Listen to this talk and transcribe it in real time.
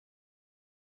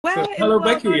So, Well, hello,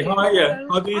 well, Becky. How are you? hello.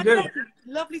 How do you I'm do? Becky.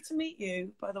 Lovely to meet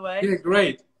you, by the way. Yeah,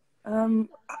 great.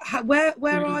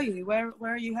 Where are you? Where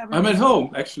are you having I'm at this?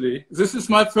 home, actually. This is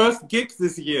my first gig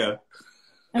this year.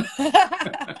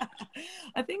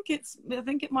 I think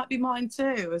it might be mine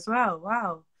too, as well.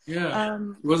 Wow. Yeah,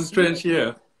 Um, it was a yeah, strange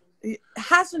year.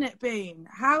 hasn't it been?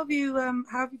 How have you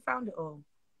found it all?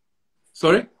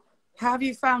 Sorry? How have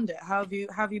you found it? Have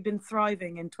you been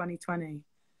thriving in 2020?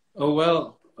 Oh,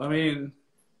 well, I mean,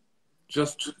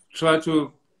 just try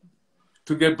to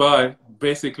get by,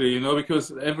 basically,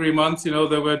 because every month,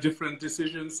 there were different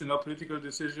decisions, political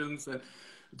decisions and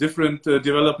different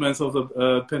developments of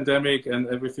the pandemic and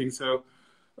everything. So,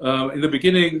 in the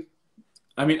beginning,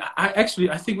 I mean, I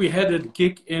think we had a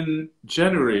gig in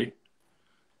January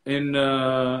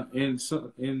in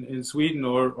Sweden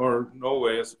or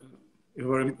Norway,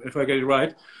 if I get it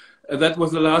right. That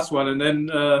was the last one, and then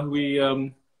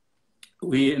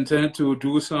we intended to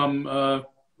do some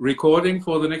recording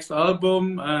for the next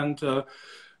album, and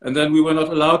then we were not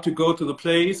allowed to go to the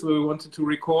place where we wanted to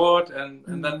record,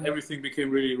 and then everything became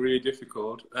really, really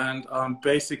difficult. And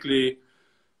basically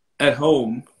at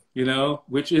home,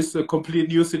 which is a complete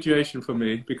new situation for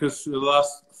me because the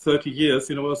last 30 years,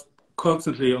 was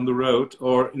constantly on the road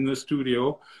or in the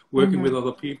studio working with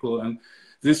other people. And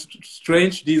this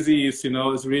strange disease,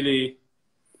 is really,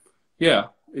 yeah,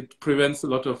 it prevents a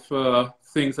lot of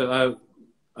things that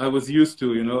I was used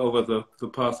to, over the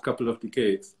past couple of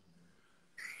decades.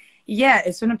 Yeah,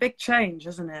 it's been a big change,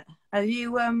 hasn't it? Are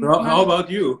you How about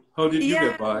you? How did you get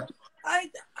Yeah, by? I,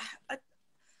 I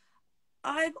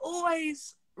I've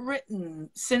always written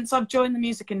since I've joined the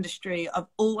music industry. I've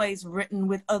always written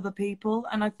with other people,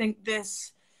 and I think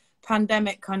this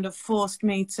pandemic kind of forced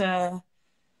me to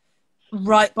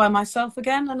write by myself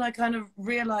again. And I kind of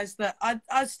realized that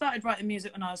I started writing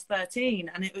music when I was 13,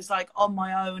 and it was like on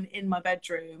my own in my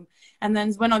bedroom. And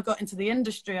then when I got into the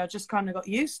industry, I just kind of got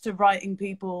used to writing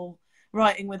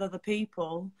with other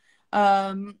people.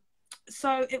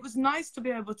 So it was nice to be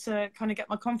able to kind of get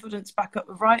my confidence back up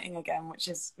with writing again, which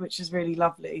is really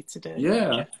lovely to do.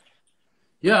 Yeah,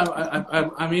 yeah.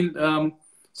 I mean,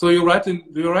 so you're writing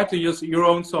your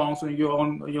own songs and your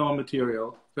own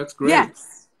material. That's great.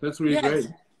 Yes, That's really yes. great.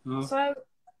 Uh, So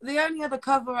the only other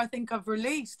cover I think I've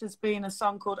released has been a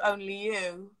song called Only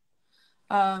You.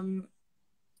 Um,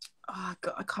 oh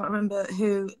God, I can't remember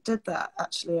who did that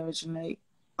actually originally.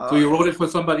 so Oh. you wrote it for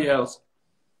somebody else.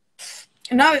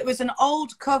 No, it was an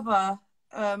old cover.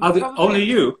 Only Probably.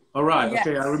 you. All right.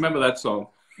 Okay, I Yes. remember that song.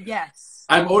 Yes.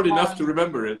 I'm old enough to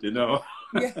remember it. Yeah,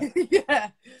 yeah,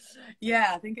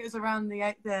 yeah. I think it was around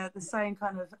the same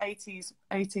kind of eighties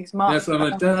mark. Yes, I'm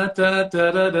like da da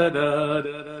da da da da da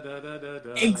da da da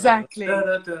da Exactly, da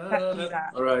exactly da.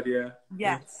 that. All right, yeah.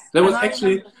 Yeah. Yes, That and was I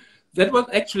actually remember that was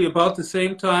actually about the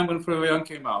same time when Marian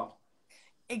came out.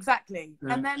 exactly.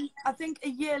 Yeah. And then I think a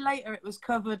year later it was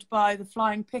covered by the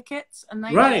Flying Pickets, and they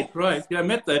did Right, it. right. Yeah, I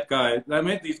met that guy. I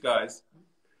met these guys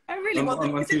Oh, really? on Well,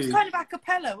 on because it was TV. kind of a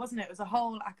cappella, wasn't it? It was a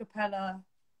whole a cappella.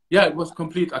 Yeah, it was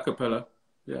complete a cappella.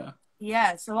 Yeah, Yeah,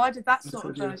 so I did that that's sort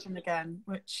of what it is. version again,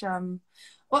 which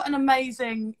what an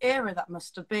amazing era that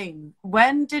must have been.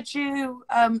 When did you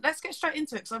let's get straight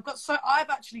into it, because I've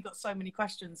actually got so many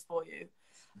questions for you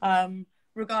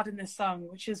regarding this song,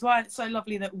 which is why it's so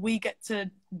lovely that we get to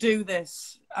do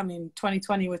this. I mean,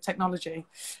 2020 with technology.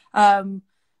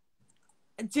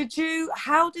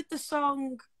 How did the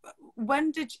song,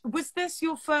 was this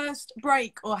your first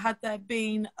break, or had there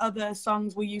been other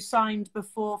songs? Were you signed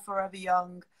before Forever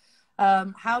Young?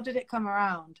 How did it come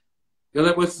around? Yeah,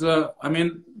 that was. I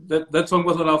mean, that song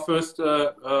was on our first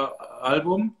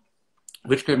album,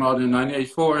 which came out in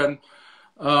 1984,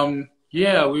 and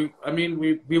yeah, we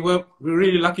were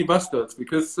really lucky bastards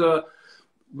because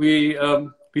we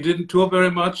didn't tour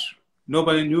very much.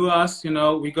 Nobody knew us.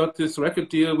 We got this record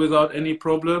deal without any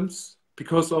problems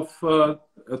because of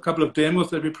a couple of demos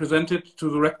that we presented to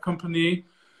the record company.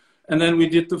 And then we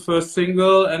did the first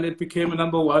single, and it became a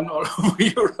 #1 all over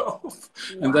Europe.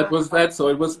 And that Wow. was that. So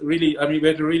it was really, I mean, we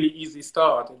had a really easy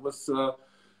start. It was,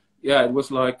 yeah, it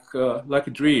was like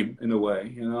a dream in a way,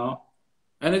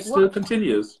 and it still What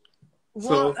continues. what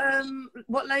So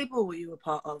what label were you a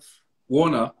part of?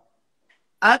 Warner,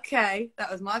 Okay, that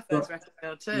was my so, first record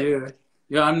deal too. yeah,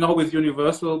 yeah, I'm now with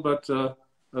Universal, but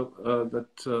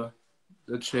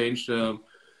that changed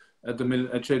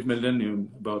at changed Millennium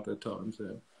about that time.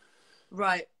 So.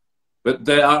 Right. But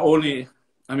they are only,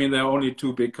 I mean, there are only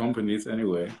two big companies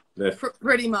anyway left.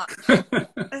 Pretty much.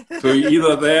 So you're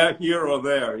either there, here, or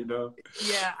there, you know.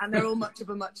 Yeah, and they're all much of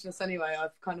a muchness anyway,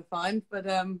 I've kind of find. But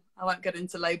I won't get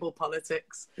into label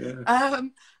politics. Yeah.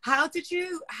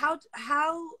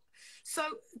 So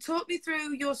talk me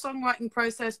through your songwriting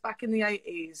process back in the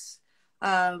 80s.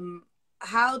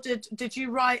 How did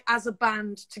you write as a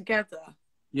band together?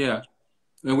 Yeah,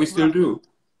 and we still do.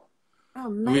 Oh,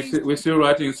 amazing. We're still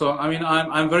writing songs. I mean,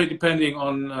 I'm very depending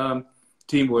on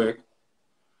teamwork.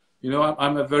 You know,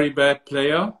 I'm a very bad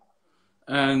player,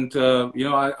 and you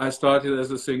know, I started as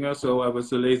a singer, so I was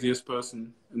the laziest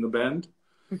person in the band.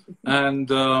 And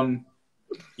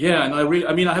yeah, and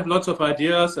I mean, I have lots of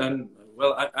ideas, and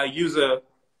well, I use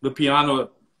the piano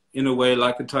in a way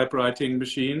like a typewriting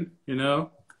machine. You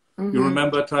know, you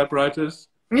remember typewriters?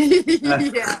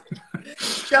 Yeah,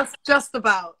 just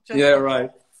about. Yeah,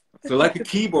 right. So like a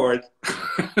keyboard.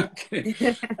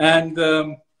 Okay. And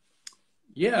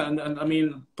yeah, and I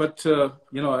mean, but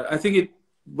you know, I think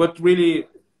what really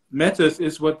matters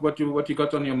is what you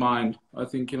got on your mind. I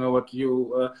think, you know, what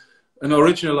you an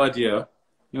original idea.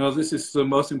 You know, this is the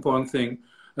most important thing.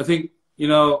 I think, you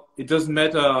know, it doesn't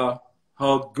matter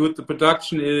how good the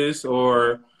production is,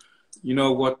 or you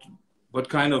know what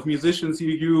kind of musicians you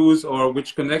use, or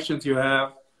which connections you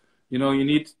have. You know, you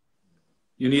need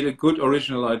a good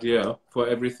original idea for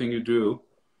everything you do,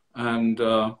 and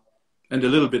a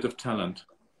little bit of talent.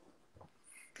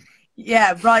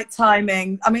 Yeah, right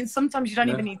timing. I mean, sometimes you don't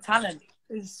even need talent.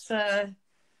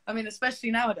 I mean,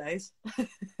 especially nowadays.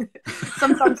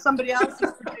 Sometimes somebody else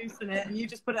is producing it, and you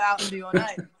just put it out under your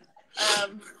name.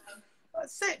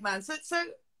 Sick, man. So.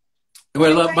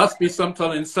 Well, there must be some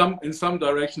talent in some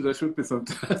direction. There should be some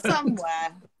talent.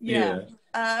 Somewhere. Yeah.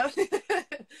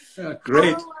 Yeah,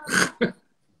 great.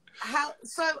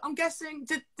 So I'm guessing,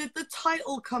 did the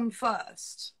title come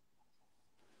first?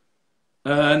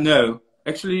 No,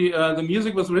 actually, the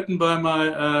music was written by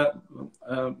my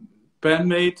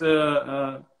bandmate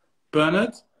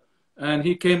Bernard, and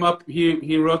he came up.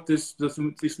 He wrote this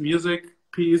music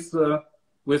piece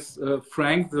with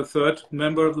Frank, the third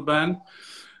member of the band,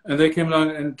 and they came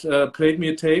along and played me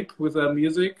a tape with their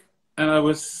music, and I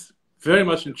was very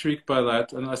much intrigued by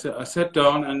that. And I sat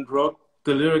down and wrote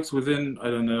the lyrics within,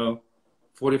 I don't know,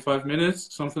 45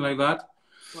 minutes, something like that.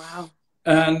 Wow.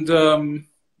 And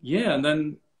yeah, and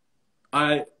then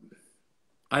I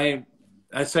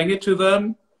sang it to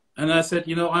them, and I said,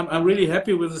 you know, I'm really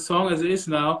happy with the song as it is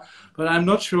now, but I'm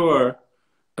not sure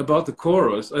about the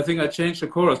chorus. I think I changed the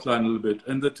chorus line a little bit.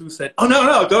 And the two said, oh,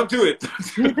 no, don't do it.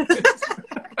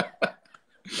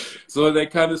 So they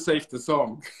kind of saved the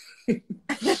song.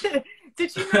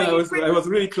 Did you know I was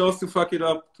really close to fuck it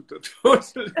up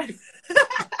totally.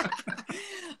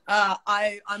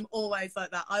 I'm always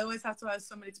like that. I always have to ask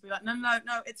somebody to be like, no,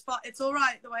 it's all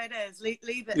right the way it is.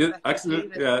 Leave it. Yeah, actually,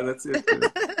 yeah, that's it.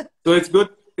 Yeah. So it's good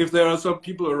if there are some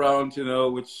people around, you know,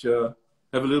 which have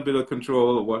a little bit of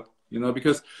control or what, you know,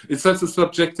 because it's such a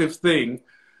subjective thing,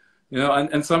 you know,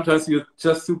 and sometimes you're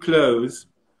just too close,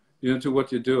 you know, to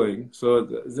what you're doing. So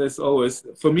there's always,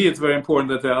 for me, it's very important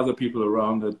that there are other people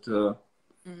around that,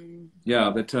 yeah,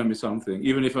 that tell me something,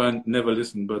 even if I never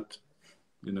listen, but,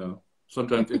 you know,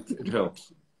 sometimes it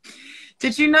helps.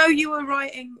 Did you know you were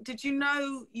writing, did you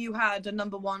know you had a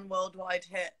 #1 worldwide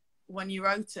hit when you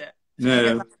wrote it?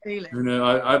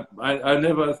 No, I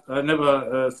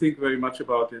never think very much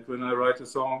about it when I write a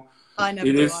song. I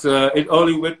never. It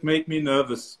only would make me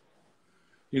nervous,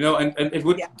 you know, and it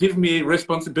would give me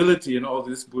responsibility and all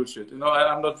this bullshit. You know,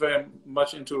 I'm not very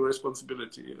much into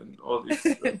responsibility and all these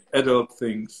adult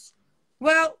things.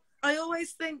 Well, I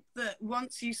always think that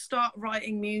once you start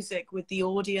writing music with the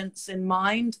audience in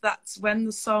mind, that's when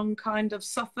the song kind of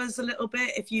suffers a little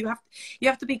bit. If you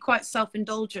have to be quite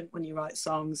self-indulgent when you write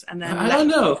songs, and then I don't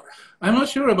know. I'm not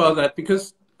sure about that,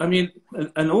 because I mean,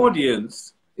 an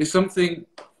audience is something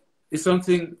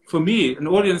for me. An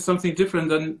audience is something different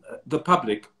than the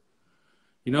public.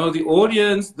 You know, the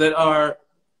audience that are.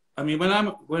 I mean,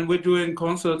 when we're doing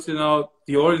concerts, you know,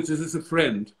 the audience is a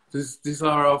friend. These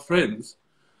are our friends.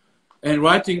 And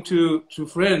writing to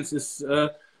friends is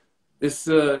a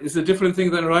different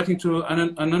thing than writing to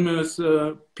anonymous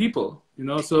people, you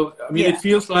know. So I mean, it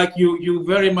feels like you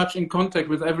very much in contact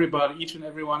with everybody, each and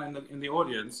everyone in the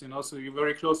audience, you know. So you're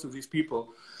very close to these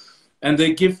people, and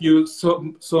they give you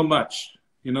so much,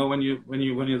 you know, when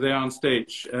you're there on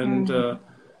stage. And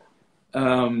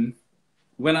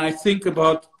when I think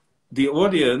about the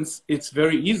audience, it's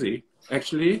very easy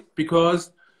actually,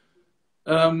 because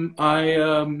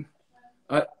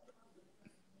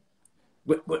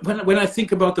when I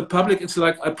think about the public, it's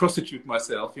like I prostitute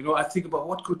myself. You know, I think about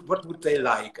what would they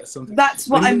like or something. That's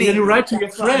what I mean. When you write to your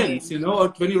That's what I friends, mean. you know, or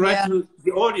when you write to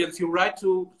the audience, you write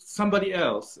to somebody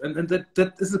else, and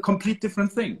that is a complete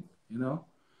different thing. You know,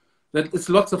 that it's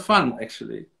lots of fun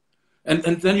actually, and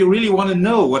then you really want to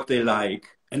know what they like,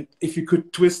 and if you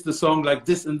could twist the song like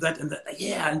this and that,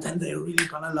 yeah, and then they're really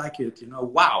gonna like it. You know,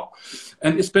 wow,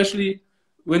 and especially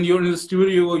when you're in the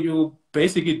studio, you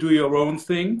basically do your own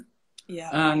thing. Yeah.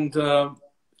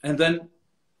 And then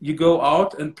you go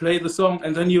out and play the song,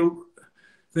 and then you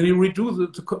redo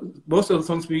most of the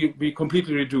songs we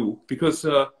completely redo, because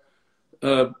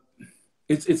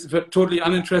it's totally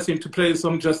uninteresting to play the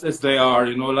song just as they are,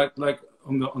 you know, like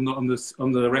on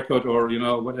the record, or you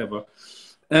know, whatever.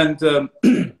 And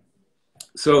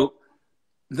so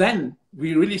then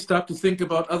we really start to think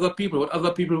about other people, what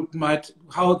other people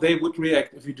how they would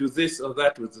react if you do this or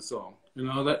that with the song. You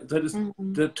know, that is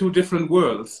the two different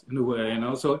worlds in a way, you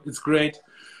know, so it's great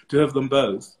to have them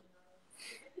both.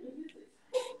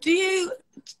 Do you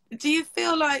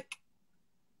feel like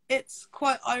it's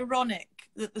quite ironic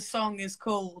that the song is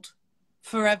called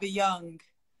Forever Young,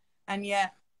 and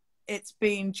yet it's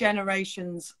been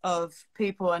generations of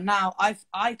people, and now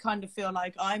I kind of feel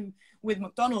like I'm with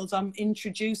McDonald's, I'm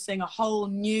introducing a whole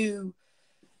new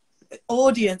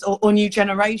audience or new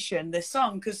generation this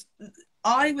song, because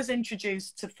I was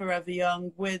introduced to Forever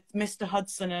Young with Mr.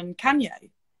 Hudson and Kanye.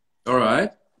 All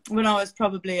right. When I was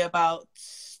probably about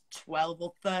 12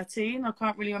 or 13. I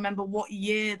can't really remember what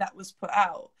year that was put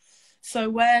out.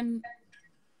 So and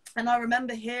I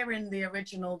remember hearing the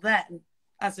original then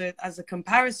as a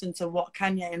comparison to what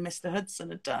Kanye and Mr. Hudson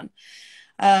had done.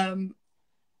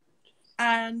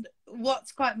 And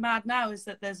what's quite mad now is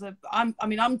that there's I'm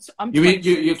You mean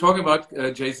you're talking about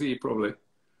Jay-Z probably?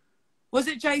 Was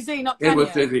it Jay-Z, not Kanye? It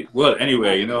was Jay-Z. Well,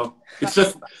 anyway, you know, it's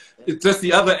just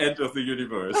the other end of the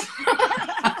universe.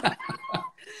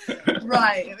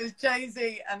 Right, it was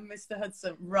Jay-Z and Mr.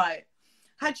 Hudson. Right.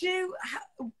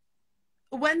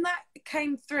 When that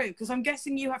came through, because I'm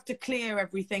guessing you have to clear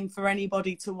everything for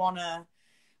anybody to want to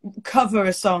cover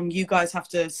a song, you guys have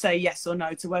to say yes or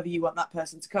no to whether you want that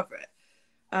person to cover it.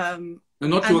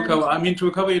 Not to a cover. I mean, to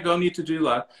a cover, you don't need to do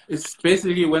that. It's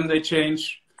basically when they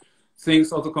change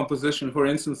things of the composition. For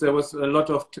instance, there was a lot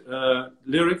of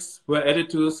lyrics were added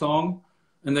to the song,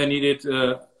 and they needed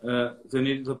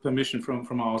the permission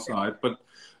from our side. But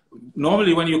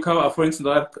normally, when you cover, for instance,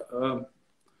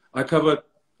 I covered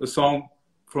a song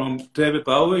from David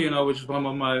Bowie, you know, which is one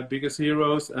of my biggest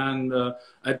heroes, and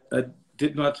I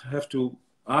did not have to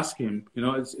ask him. You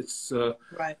know, it's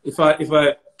right. If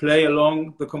I play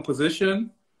along the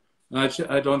composition, I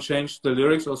don't change the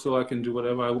lyrics, also I can do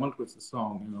whatever I want with the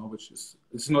song, you know,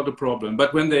 it's not a problem.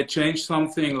 But when they change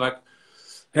something like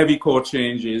heavy chord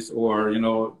changes or, you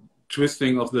know,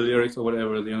 twisting of the lyrics or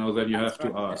whatever, you know, then you have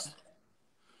to ask.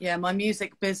 Yeah, my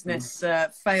music business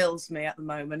fails me at the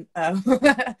moment. So,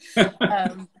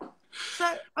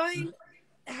 I mean,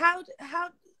 how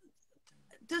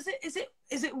does it?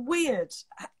 Is it weird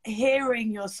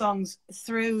hearing your songs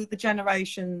through the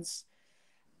generations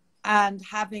and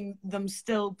having them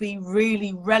still be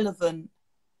really relevant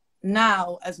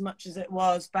now as much as it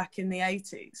was back in the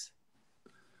 80s?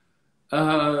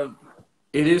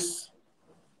 It is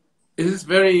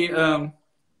very, I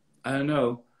don't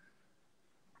know,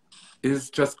 it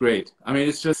is just great. I mean,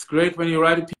 it's just great when you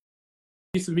write a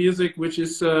piece of music which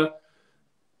is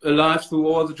alive through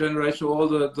all the generation, all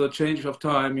the change of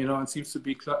time, you know, and seems to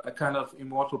be a kind of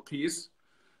immortal piece.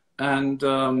 And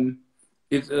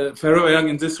Forever Young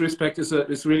in this respect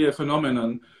is really a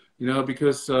phenomenon, you know,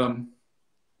 because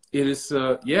it is,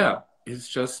 it's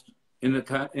just in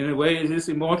a way it is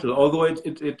immortal, although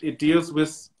it deals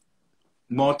with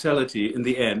mortality in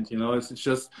the end, you know. It's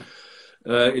just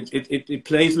it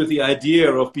plays with the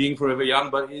idea of being forever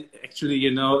young, but actually,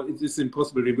 you know, it is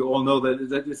impossible. We all know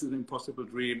that is an impossible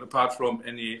dream, apart from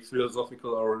any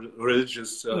philosophical or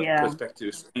religious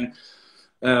perspectives.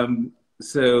 And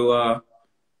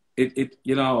it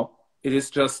you know, it is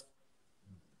just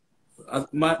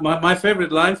my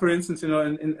favorite line, for instance, you know,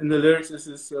 in the lyrics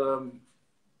is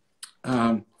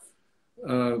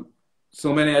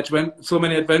so many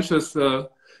adventures.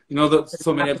 You know, the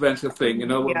so many adventure thing. You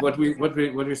know, what we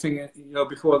sing. You know,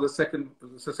 before the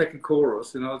second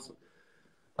chorus. You know,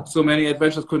 so many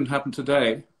adventures couldn't happen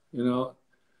today. You know,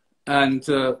 and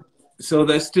so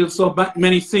there's still so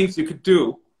many things you could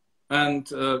do, and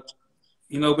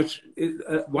you know,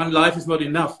 one life is not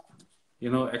enough. You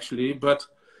know, actually, but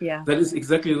that is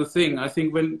exactly the thing. I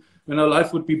think when our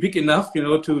life would be big enough, you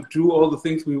know, to do all the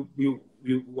things we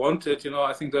wanted, you know,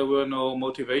 I think there were no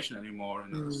motivation anymore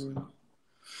in us.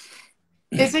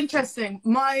 It's interesting.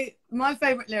 My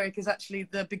favorite lyric is actually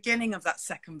the beginning of that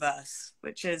second verse,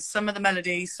 which is some of the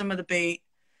melody, some of the beat.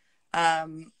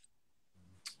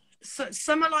 So,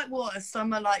 some are like water,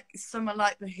 some are like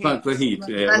the heat, Like the heat,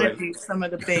 some are yeah, the melody, right. some are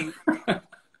the beat.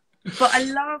 But I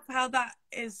love how that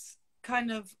is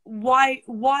kind of why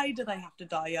do they have to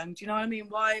die young? Do you know what I mean?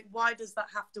 Why does that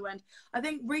have to end? I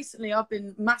think recently I've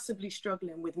been massively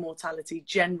struggling with mortality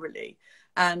generally,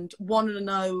 and wanted to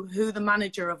know who the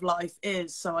manager of life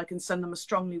is so I can send them a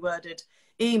strongly worded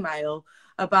email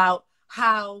about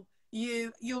how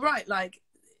you're right, like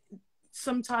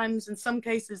sometimes in some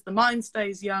cases the mind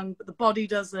stays young but the body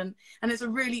doesn't, and it's a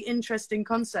really interesting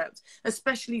concept,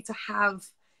 especially to have,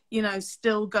 you know,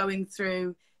 still going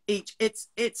through each, it's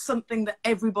something that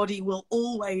everybody will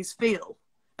always feel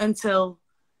until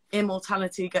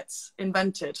immortality gets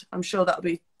invented. I'm sure that'll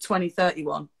be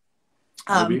 2031.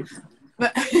 Maybe.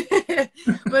 But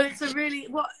but it's a really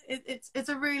it's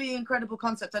a really incredible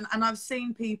concept, and I've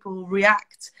seen people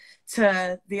react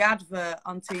to the advert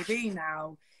on TV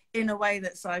now in a way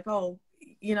that's like, oh,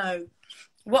 you know,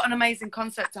 what an amazing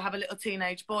concept to have a little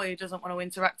teenage boy who doesn't want to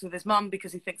interact with his mum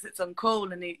because he thinks it's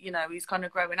uncool, and he, you know, he's kind of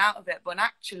growing out of it. But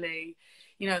actually,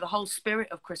 you know, the whole spirit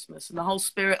of Christmas and the whole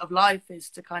spirit of life is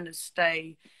to kind of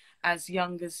stay as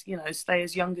young as, you know, stay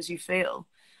as young as you feel.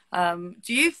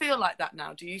 Do you feel like that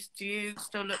now? Do you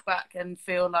still look back and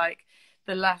feel like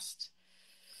the last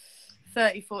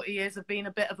 30, 40 years have been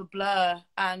a bit of a blur,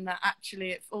 and that actually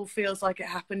it all feels like it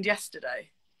happened yesterday?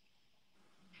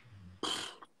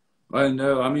 I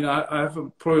know. I mean, I have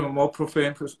probably a more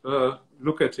profane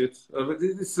look at it.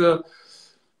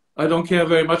 I don't care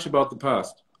very much about the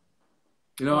past.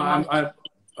 You know, Wow.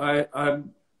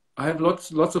 I have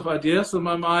lots of ideas in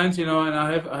my mind. You know, and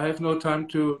I have no time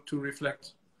to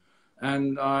reflect.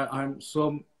 And I'm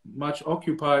so much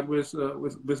occupied with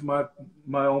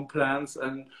my own plans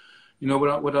and, you know,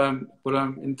 what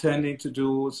I'm intending to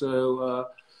do. So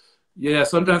yeah,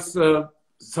 sometimes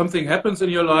something happens in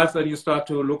your life, then you start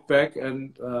to look back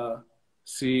and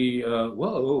see,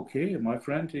 well, okay, my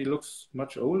friend, he looks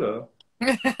much older,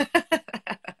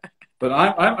 but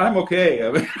I'm okay.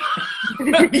 I mean,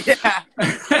 Yeah.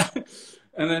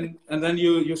 and then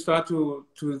you start to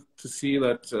see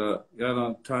that yeah,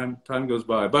 no, time goes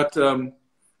by, but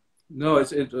no,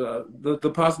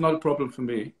 the past is not a problem for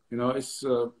me. You know, it's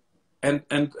and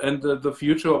the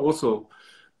future also,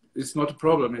 it's not a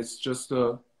problem. It's just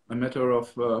a matter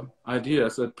of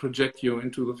ideas that project you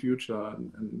into the future,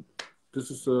 and this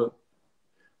is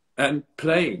and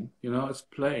playing. You know, it's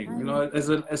playing. You know, as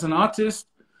an artist,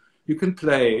 you can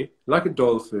play like a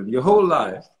dolphin your whole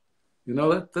life. You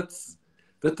know, that's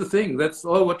the thing. That's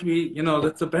all what we, you know,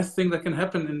 that's the best thing that can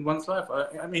happen in one's life.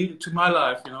 I mean, to my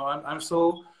life, you know, I'm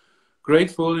so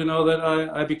grateful, you know, that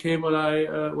I became what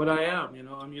I am, you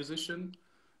know, a musician,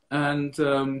 and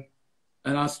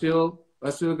I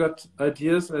still got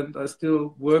ideas, and I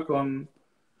still work on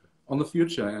the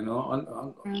future, you know,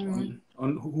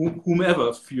 on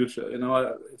whomever's future, you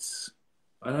know. It's,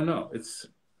 I don't know, it's,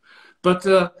 but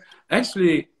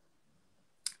actually,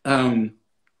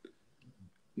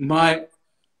 my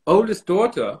oldest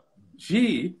daughter,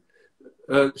 she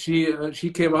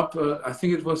came up. I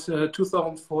think it was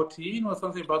 2014 or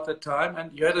something about that time,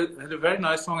 and you had a very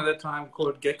nice song at that time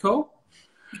called "Gecko,"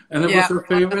 and it was her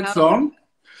favorite song.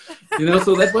 You know,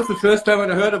 so that was the first time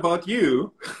when I heard about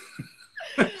you.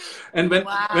 And when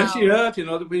she heard, you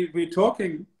know, we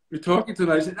talking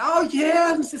tonight, she said, "Oh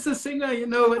yeah, this is a singer, you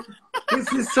know,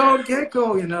 this is song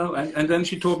Gecko, you know." And then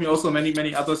she told me also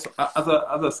many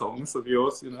other songs of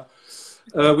yours, you know,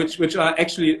 which are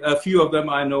actually a few of them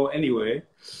I know anyway.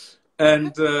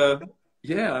 And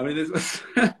yeah, I mean,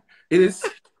 it is.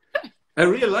 I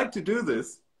really like to do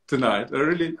this tonight. I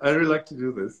really like to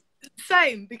do this.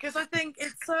 Same, because I think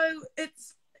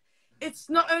it's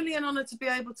not only an honor to be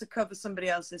able to cover somebody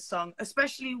else's song,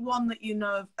 especially one that you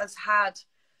know has had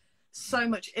so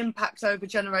much impact over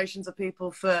generations of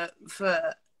people for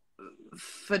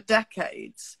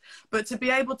decades, but to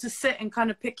be able to sit and kind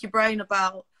of pick your brain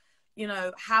about, you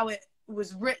know, how it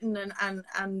was written,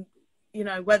 and you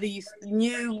know, whether you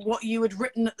knew what you had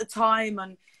written at the time,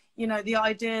 and, you know, the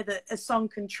idea that a song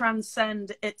can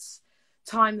transcend its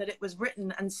time that it was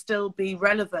written and still be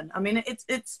relevant. I mean,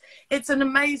 it's an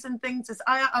amazing thing to.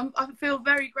 I feel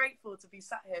very grateful to be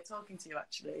sat here talking to you,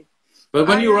 actually. But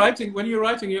when you're writing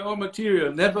your own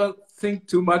material, never think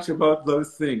too much about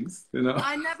those things, you know.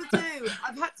 I never do.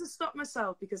 I've had to stop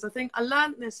myself, because I think I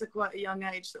learned this at quite a young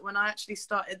age, that when I actually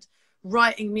started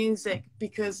writing music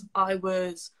because I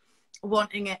was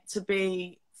wanting it to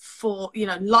be for, you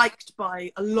know, liked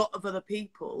by a lot of other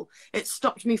people, it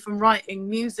stopped me from writing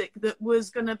music that was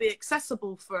going to be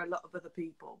accessible for a lot of other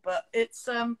people. But it's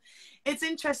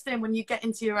interesting when you get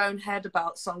into your own head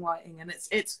about songwriting, and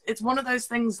it's one of those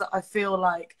things that I feel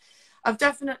like I've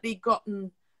definitely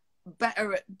gotten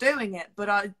better at doing it, but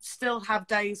I still have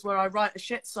days where I write a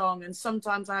shit song, and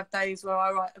sometimes I have days where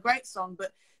I write a great song,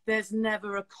 but there's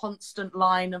never a constant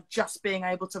line of just being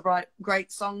able to write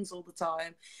great songs all the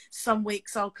time. Some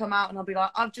weeks I'll come out and I'll be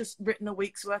like, I've just written a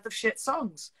week's worth of shit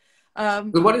songs.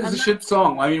 But what is a shit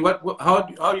song? I mean, how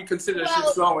do you consider a shit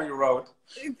song when you wrote?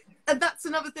 And that's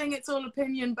another thing, it's all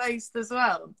opinion based as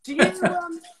well. Do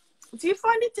you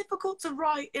find it difficult to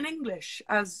write in English,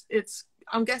 as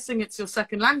I'm guessing it's your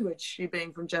second language, you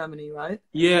being from Germany, right?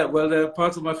 Yeah, well, there are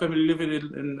parts of my family living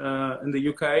in the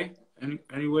UK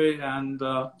anyway, and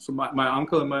so my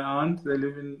uncle and my aunt, they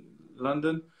live in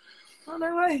London. Oh,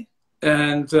 no way.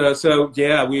 And so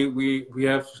yeah, we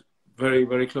have very,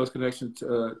 very close connection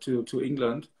to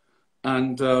England,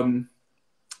 and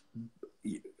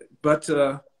but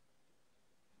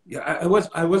yeah, I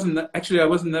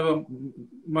wasn't never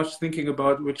much thinking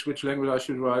about which language I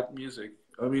should write music.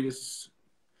 I mean,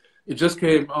 it just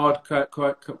came out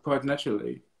quite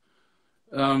naturally,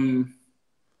 and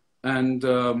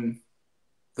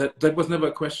that was never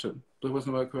a question. That was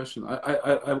never a question.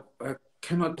 I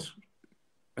cannot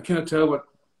tell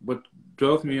what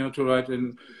drove me to write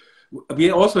in.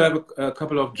 We also have a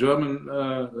couple of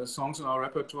German songs in our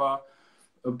repertoire,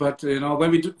 but you know,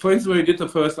 for instance, when we did the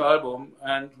first album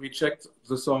and we checked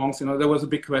the songs, you know, there was a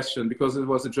big question because it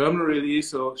was a German release.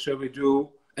 So shall we do?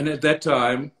 And at that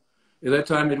time,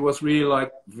 it was really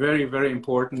like very, very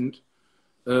important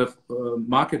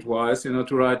market-wise, you know,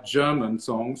 to write German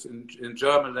songs in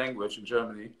German language in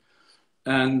Germany,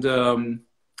 and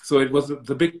so it was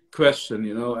the big question,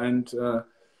 you know, and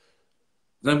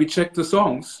then we checked the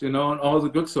songs, you know, and all the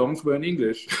good songs were in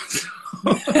English.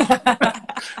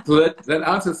 So that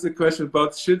answers the question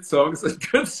about shit songs and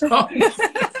good songs.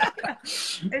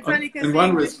 It's only because the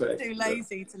English is too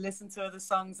lazy to listen to other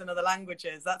songs in other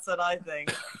languages. That's what I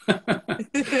think.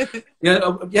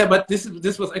 Yeah, but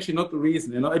this was actually not the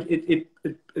reason. You know,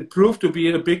 it proved to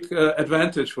be a big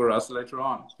advantage for us later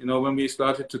on. You know, when we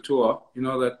started to tour, you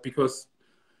know, that because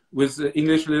with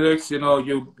English lyrics, you know,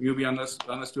 you be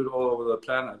understood all over the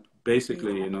planet,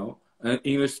 basically. Yeah. You know,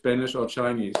 English, Spanish, or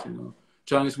Chinese. You know,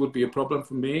 Chinese would be a problem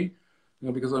for me, you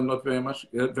know, because I'm not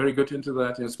very good into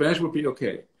that. You know, Spanish would be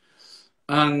okay.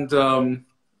 And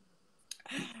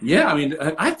yeah, I mean,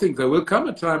 I think there will come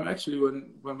a time actually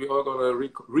when we all gonna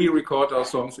re-record our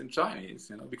songs in Chinese,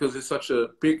 you know, because it's such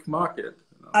a big market.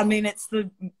 You know? I mean, it's the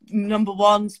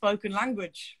 #1 spoken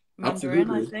language, Mandarin.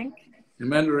 Absolutely. I think. In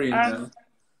Mandarin. Yeah.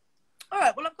 All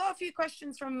right. Well, I've got a few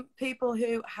questions from people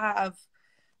who have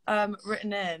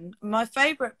written in. My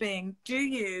favorite being,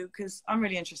 because I'm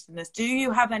really interested in this, do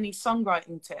you have any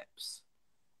songwriting tips?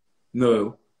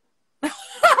 No.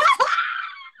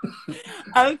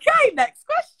 Okay, next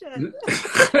question.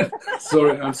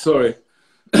 Sorry, I'm sorry.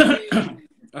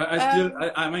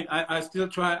 I still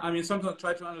try. I mean, sometimes I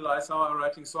try to analyze how I'm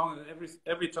writing songs, and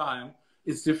every time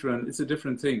it's different. It's a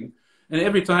different thing, and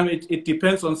every time it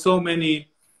depends on so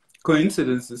many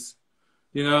coincidences,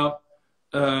 you know.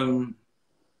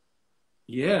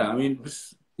 Yeah, I mean,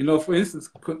 you know, for instance,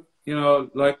 you know,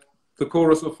 like the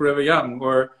chorus of Forever Young,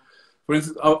 or for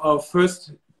instance, our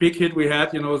first big hit we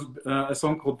had, you know, was a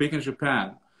song called Big in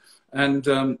Japan. And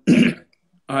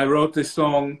I wrote this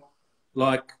song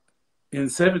like in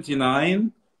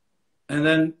 '79. And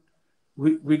then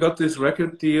we got this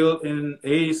record deal in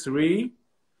 '83.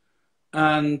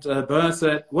 And Bernard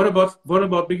said, what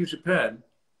about Big in Japan?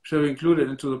 Shall we include it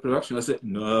into the production? I said,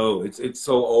 no, it's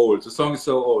so old. The song is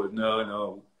so old.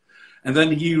 No. And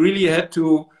then he really had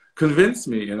to convince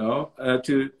me, you know,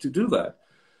 to do that.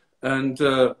 And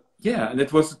yeah, and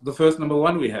it was the first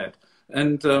 #1 we had.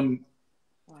 And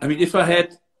I mean, if I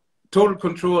had total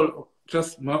control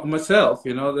just myself,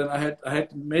 you know, then I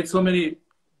had made so many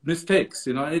mistakes.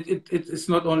 You know, it's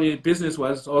not only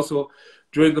business-wise; it's also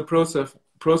during the process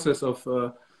of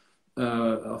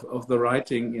the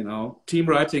writing. You know, team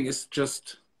writing is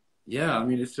just, yeah. I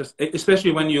mean, it's just,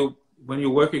 especially when you're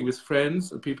working with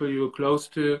friends and people you're close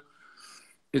to,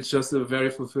 it's just a very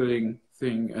fulfilling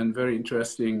thing and very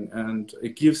interesting, and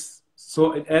it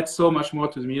adds so much more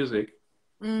to the music.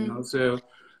 You know, so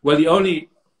well,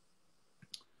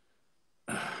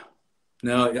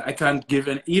 no, I can't give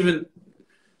even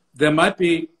there might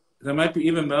be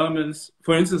even moments.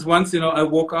 For instance, once, you know, I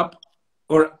woke up,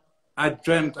 or I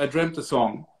dreamt the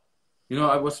song. You know,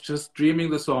 I was just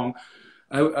dreaming the song.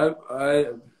 I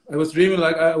was dreaming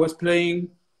like I was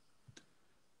playing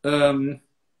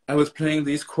I was playing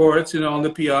these chords, on the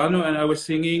piano, and I was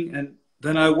singing, and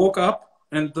then I woke up,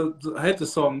 and I had the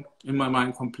song in my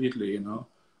mind completely,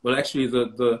 Well, actually,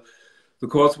 the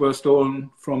chords were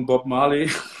stolen from Bob Marley,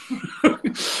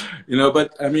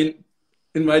 But I mean,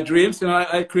 in my dreams,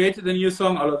 I created a new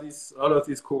song out of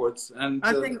these chords, and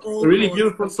I think a really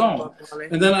beautiful song. Bob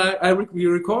And then we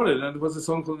recorded it, and it was a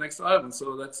song for the next album.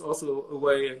 So that's also a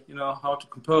way, how to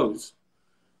compose.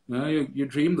 You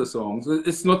dream the songs.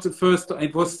 It's not the first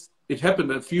time. It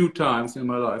happened a few times in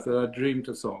my life that I dreamed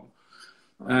a song,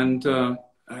 and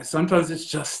sometimes it's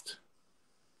just.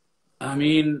 I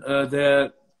mean,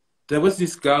 there was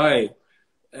this guy.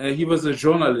 He was a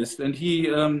journalist, and he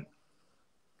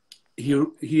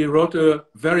wrote a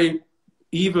very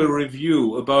evil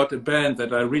review about a band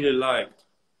that I really liked,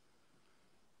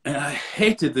 and I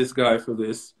hated this guy for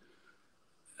this.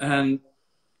 And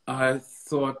I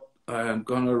thought, I am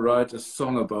gonna write a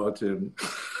song about him.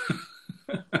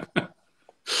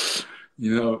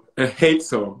 A hate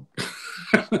song.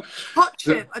 Hot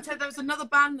Chip. I tell you, there was another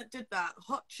band that did that.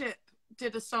 Hot Chip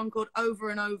did a song called Over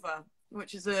and Over,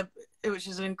 which is an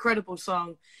incredible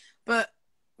song. But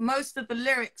most of the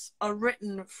lyrics are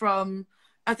written from,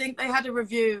 I think they had a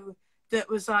review that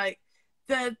was like,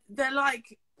 they're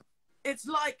like, it's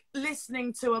like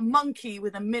listening to a monkey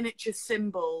with a miniature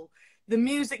cymbal. The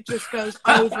music just goes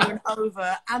over and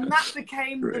over, and that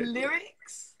became the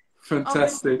lyrics.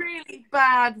 Fantastic. Of a really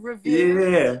bad review.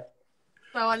 Yeah.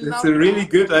 So I love It's a really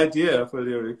good idea for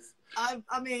lyrics. I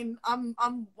mean,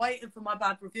 I'm waiting for my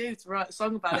bad review to write a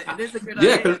song about it. It is a good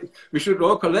idea. idea. Yeah, we should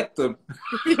all collect them.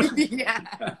 Yeah.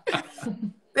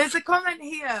 There's a comment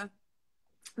here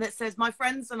that says, my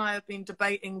friends and I have been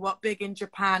debating what Big in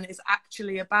Japan is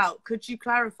actually about. Could you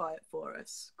clarify it for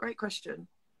us? Great question.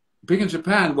 Big in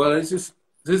Japan. Well, this is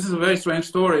a very strange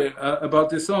story about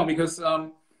this song, because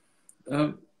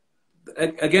again,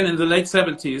 in the late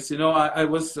 70s, I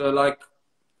was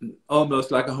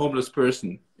almost like a homeless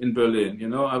person in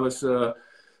Berlin. I was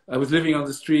living on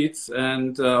the streets,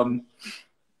 and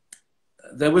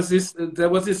there was this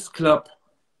club,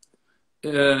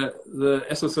 the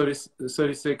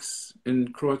SO36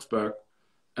 in Kreuzberg,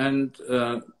 and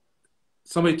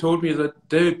somebody told me that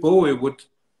David Bowie would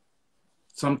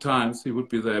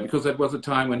be there, because that was a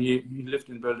time when he lived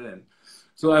in Berlin.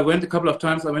 So I went a couple of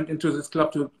times. I went into this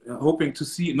club hoping to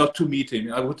see, not to meet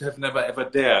him. I would have never ever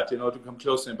dared, to come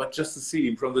close to him, but just to see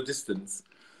him from the distance.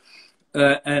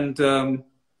 And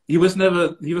he was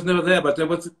never there. But there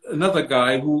was another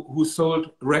guy who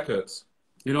sold records,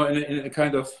 in a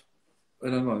kind of, I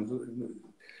don't know,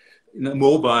 in a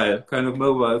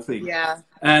mobile thing. Yeah.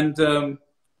 And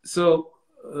so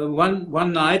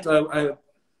one night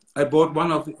I bought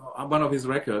one of his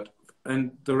records.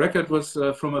 And the record was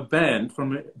from a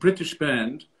British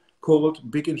band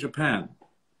called Big in Japan.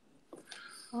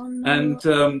 Oh, no. And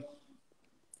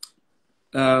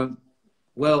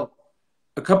well,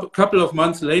 a couple of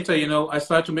months later, I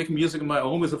started to make music on my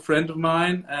own with a friend of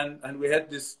mine, and we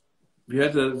had this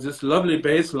lovely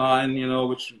bass line,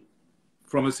 which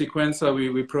from a sequencer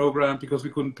we programmed, because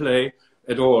we couldn't play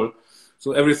at all.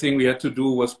 So everything we had to do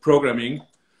was programming.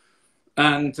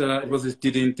 And it was this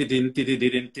didin, didin, didin,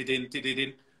 didin, didin,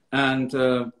 didin. And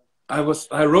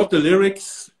I wrote the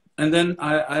lyrics, and then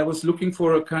I was looking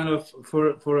for a kind of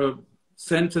for a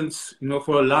sentence,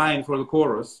 for a line for the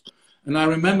chorus. And I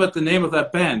remembered the name of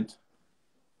that band.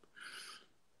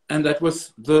 And that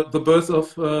was the birth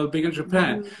of Big in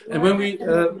Japan. And when we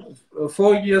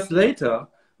 4 years later,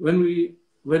 when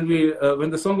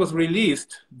the song was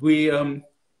released, we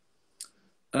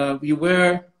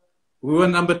were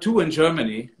number 2 in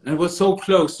Germany, and was so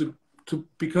close to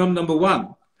become number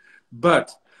 1.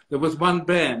 But there was one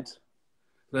band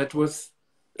that was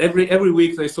every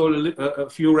week they sold a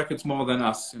few records more than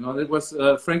us. It was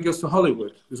Frank Goes to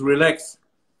Hollywood. It was Relax.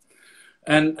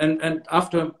 And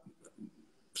after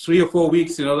 3 or 4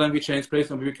 weeks, then we changed place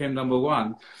and we became number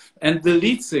 1. And the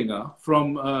lead singer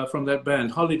from that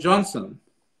band, Holly Johnson,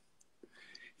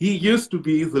 he used to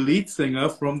be the lead singer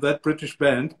from that British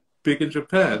band, Big in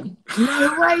Japan.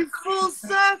 No way, full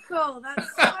circle. That's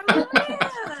so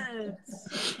weird.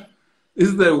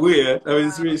 Isn't that weird? I mean,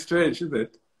 it's really strange, isn't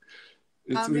it?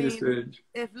 It's really strange.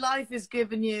 If life has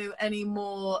given you any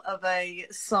more of a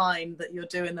sign that you're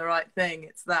doing the right thing,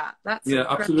 it's that. That's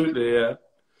incredible. Absolutely, yeah.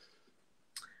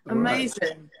 Amazing.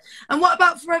 Right. And what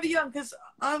about Forever Young? Because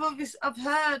I've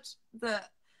heard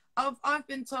that I've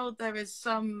been told there is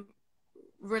some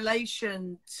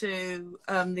relation to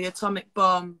the atomic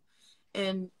bomb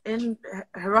in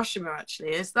Hiroshima.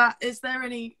 Actually, is there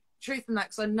any truth in that?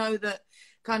 Because I know that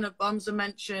kind of bombs are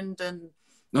mentioned, and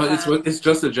No, it's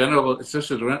just a general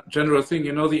thing.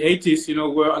 You know, the 80s, you know,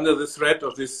 were under the threat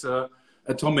of this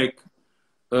atomic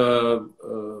uh,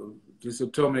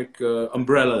 uh,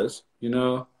 umbrellas. You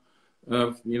know,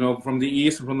 from the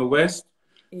east and from the west,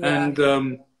 Yeah.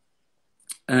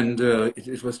 and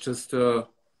it was just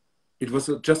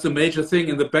just a major thing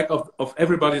in the back of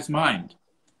everybody's mind.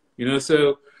 You know,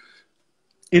 so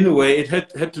in a way, it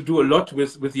had to do a lot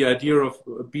with the idea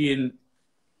of being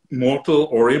mortal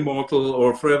or immortal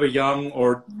or forever young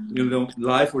or, you know,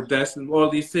 life or death and all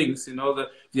these things. You know,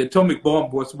 the atomic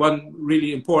bomb was one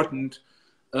really important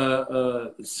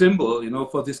symbol, you know,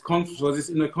 for this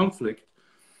inner conflict.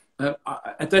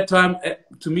 At that time,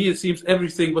 to me, it seems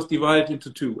everything was divided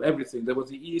into two. Everything. There was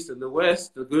the East and the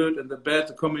West, the good and the bad,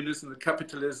 the communism, the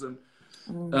capitalism.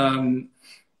 And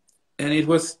it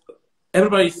was,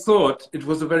 everybody thought it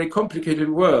was a very complicated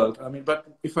world. I mean, but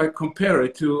if I compare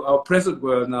it to our present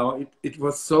world now, it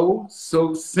was so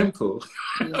simple.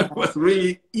 Yeah. It was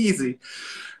really easy.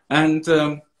 And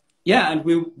yeah, and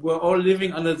we were all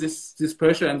living under this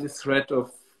pressure and this threat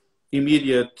of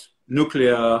immediate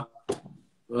nuclear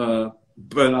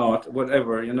burnout,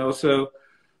 whatever, you know. So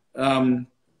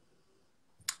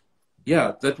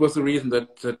yeah, that was the reason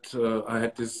that I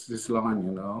had this line,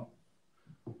 you know.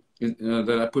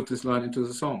 That I put this line into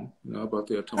the song, you know, about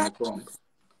the atomic bomb.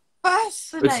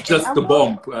 Fascinating. It's just the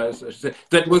bomb.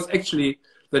 That was actually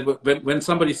when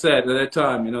somebody said at that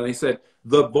time, you know, he said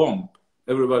the bomb.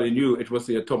 Everybody knew it was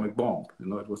the atomic bomb. You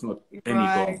know, it was not any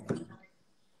bomb.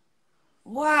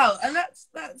 Wow, and that's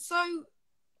so,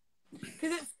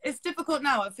 because it's difficult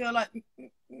now. I feel like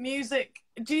music.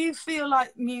 Do you feel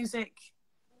like music,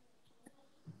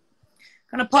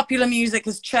 kind of popular music,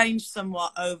 has changed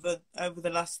somewhat over the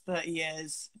last 30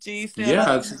 years? Do you feel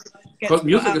like because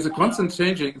music is a constant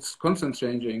changing. It's constant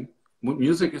changing.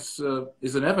 Music is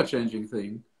an ever changing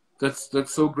thing. That's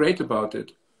so great about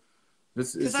it.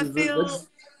 Because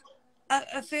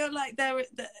I feel like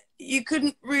you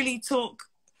couldn't really talk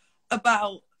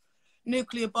about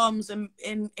nuclear bombs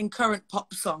in current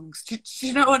pop songs. Do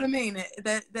you know what I mean?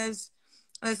 There's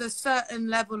a certain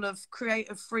level of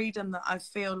creative freedom that I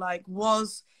feel like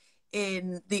was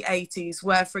in the 80s,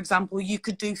 where, for example, you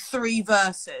could do 3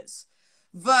 verses,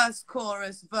 verse,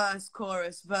 chorus, verse,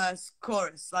 chorus, verse,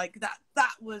 chorus. Like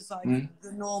that was like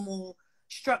the normal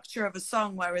structure of a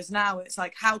song. Whereas now it's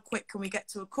like, how quick can we get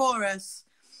to a chorus?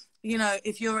 You know,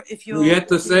 if you're we had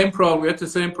the same problem. We had the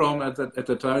same problem at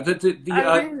the time.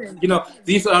 Really? You know,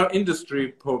 these are industry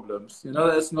problems. You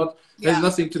know, there's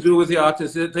nothing to do with the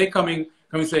artists. They come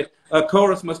and say a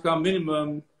chorus must come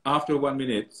minimum after 1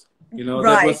 minute. You know,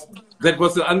 right. that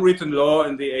was the unwritten law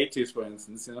in the 80s, for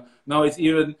instance. You know, now it's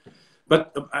even.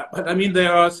 But I mean,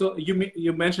 there are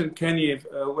you mentioned Kanye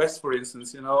West, for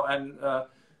instance. You know, and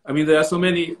I mean, there are so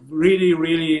many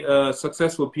really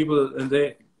successful people, and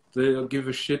they don't give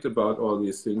a shit about all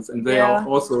these things, and they are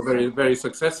also very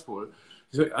successful.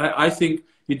 So I think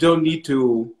you don't need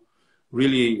to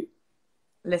really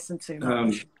listen too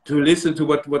much. To listen to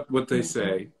what they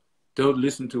say. Don't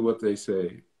listen to what they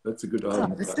say. That's a good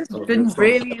argument. This has been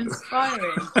really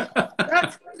inspiring.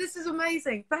 This is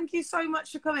amazing. Thank you so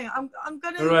much for coming. I'm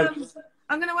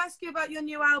gonna ask you about your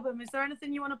new album. Is there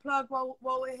anything you want to plug while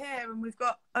we're here? And we've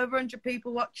got over 100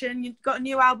 people watching. You've got a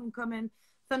new album coming,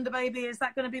 Thunder Baby. Is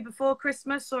that going to be before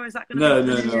Christmas, or is that going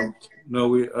to be? No.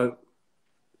 We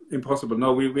impossible.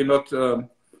 No, we're not.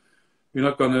 We're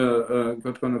not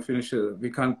gonna finish it.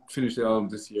 We can't finish the album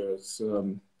this year. It's,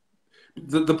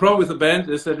 the problem with the band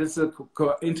is that it's a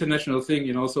international thing,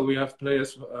 you know. So we have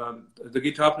players. The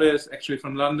guitar player is actually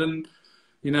from London.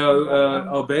 You know,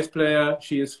 our bass player,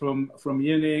 she is from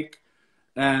Munich,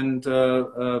 and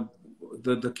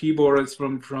the keyboard is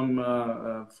from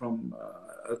a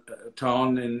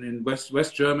town in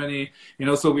West Germany. You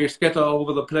know, so we're scattered all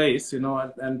over the place. You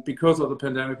know, and because of the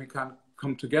pandemic, we can't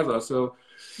come together. So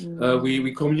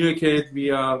we communicate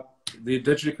via the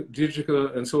digital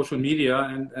and social media,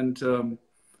 and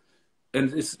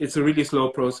it's a really slow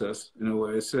process in a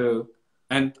way. So,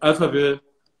 and Alphaville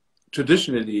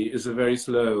traditionally is a very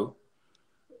slow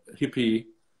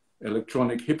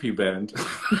electronic hippie band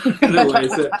in a way.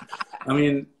 So, I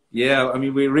mean,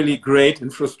 we're really great in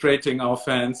frustrating our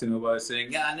fans, you know, by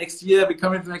saying, yeah, next year we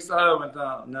come into the next album, and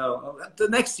no, the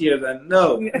next year then,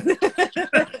 no.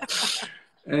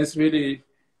 And it's really,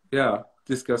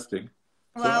 disgusting.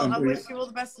 Well, so I wish you all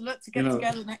the best of luck to get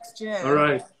together next year. All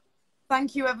right.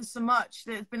 Thank you ever so much.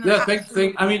 It's been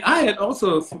thank. I mean, I had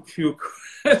also a few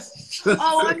questions.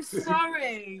 Oh, I'm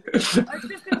sorry. It's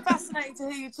just been fascinating to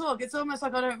hear you talk. It's almost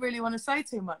like I don't really want to say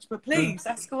too much, but please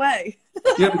ask away.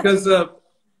 Yeah, because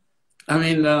I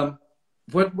mean,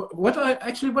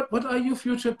 what are your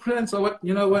future plans, or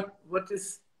what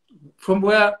is from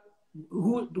where,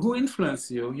 who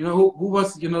influenced you? Who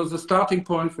was the starting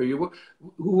point for you?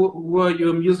 Who are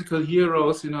your musical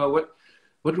heroes?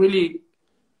 What really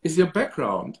is your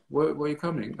background? Where are you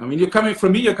coming? I mean, you're coming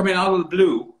from me. You're coming out of the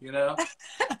blue.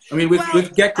 I mean,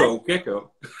 with Gecko.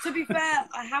 To be fair,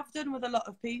 I have done with a lot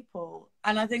of people,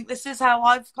 and I think this is how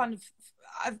I've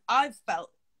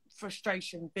felt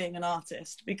frustration being an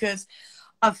artist, because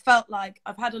I've felt like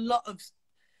I've had a lot of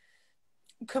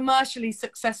commercially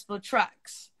successful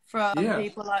tracks from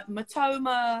people like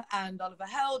Matoma and Oliver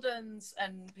Heldens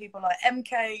and people like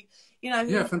MK,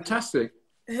 fantastic,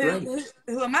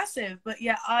 who are massive. But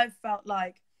yeah, I've felt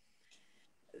like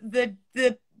the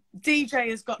DJ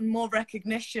has gotten more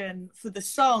recognition for the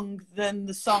song than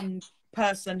the song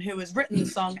person who has written the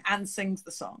song and sings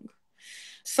the song.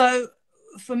 So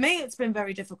for me, it's been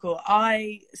very difficult.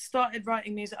 I started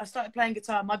writing music. I started playing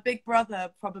guitar. My big brother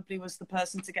probably was the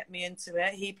person to get me into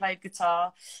it. He played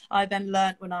guitar. I then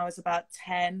learnt when I was about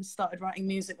 10, started writing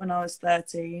music when I was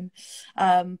 13.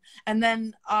 And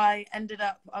then I ended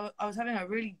up, I was having a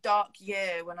really dark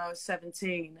year when I was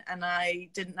 17, and I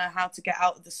didn't know how to get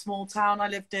out of the small town I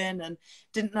lived in and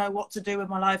didn't know what to do with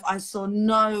my life. I saw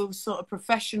no sort of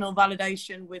professional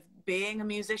validation with being a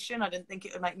musician. I didn't think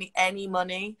it would make me any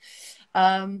money.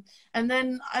 And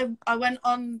then I went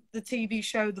on the TV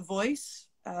show The Voice.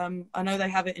 I know they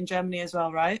have it in Germany as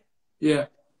well, right? Yeah.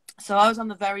 So I was on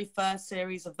the very first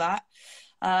series of that,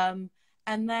 and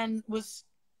then was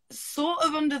sort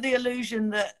of under the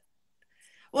illusion that,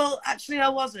 well, actually I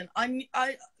wasn't.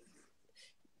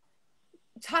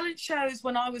 Talent shows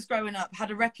when I was growing up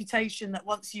had a reputation that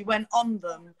once you went on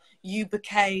them, you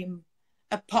became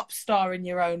a pop star in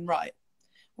your own right.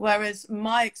 Whereas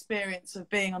my experience of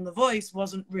being on The Voice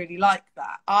wasn't really like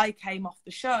that. I came off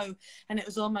the show and it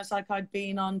was almost like I'd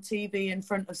been on TV in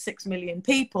front of 6 million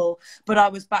people, but I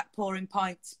was back pouring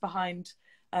pints behind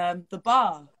the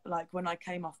bar, like when I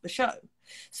came off the show.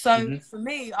 So for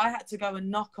me, I had to go and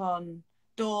knock on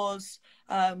doors.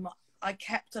 I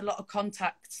kept a lot of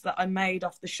contacts that I made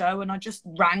off the show, and I just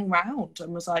rang round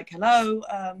and was like, hello,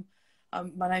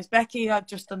 my name's Becky. I've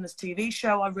just done this TV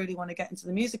show. I really want to get into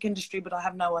the music industry, but I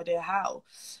have no idea how.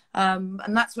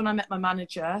 And that's when I met my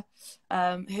manager,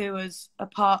 who was a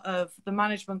part of the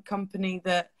management company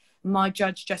that my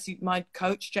coach,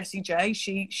 Jessie J,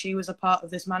 she was a part of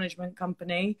this management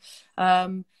company.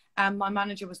 And my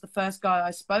manager was the first guy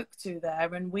I spoke to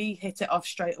there, and we hit it off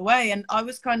straight away. And I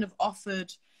was kind of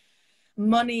offered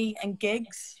money and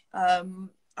gigs.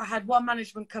 I had one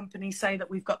management company say that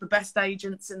we've got the best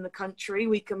agents in the country.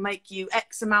 We can make you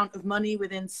X amount of money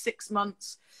within 6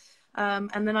 months. And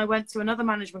then I went to another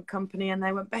management company and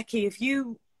they went, Becky, if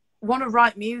you want to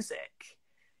write music,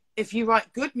 if you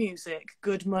write good music,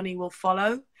 good money will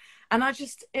follow. And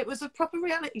it was a proper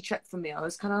reality check for me. I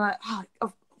was kind of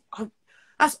like,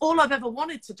 that's all I've ever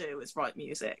wanted to do is write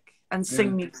music and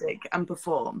sing music and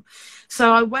perform.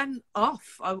 So I went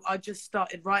off. I just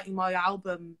started writing my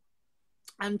album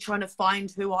and trying to find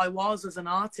who I was as an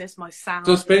artist, my sound.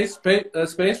 So Space,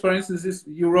 for instance,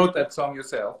 you wrote that song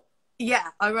yourself? Yeah,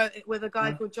 I wrote it with a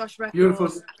guy called Josh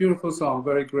Records. Beautiful song,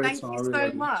 very great song. Thank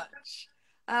you so much.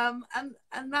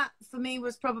 And that for me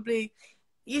was probably,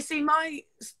 you see,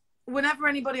 whenever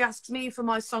anybody asks me for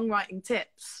my songwriting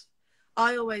tips,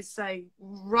 I always say,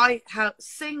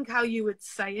 sing how you would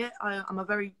say it. I'm a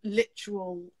very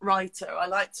literal writer. I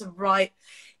like to write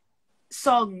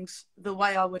songs the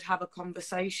way I would have a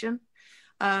conversation.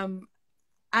 And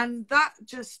that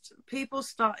just, people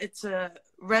started to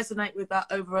resonate with that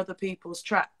over other people's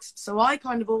tracks. So I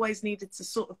kind of always needed to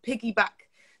sort of piggyback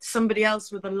somebody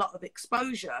else with a lot of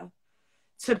exposure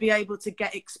to be able to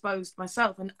get exposed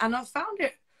myself. And I found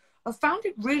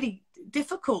it really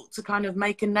difficult to kind of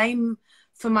make a name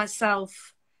for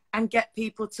myself and get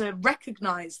people to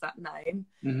recognize that name.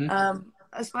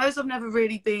 I suppose I've never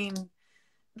really been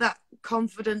that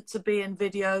confident to be in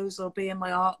videos or be in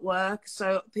my artwork,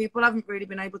 so people haven't really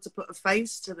been able to put a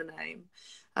face to the name.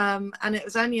 And it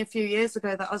was only a few years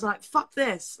ago that I was like, fuck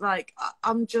this, like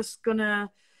I'm just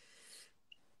gonna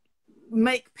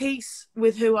make peace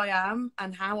with who I am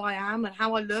and how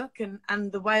I look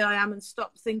and the way I am, and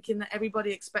stop thinking that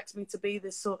everybody expects me to be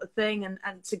this sort of thing,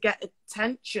 and to get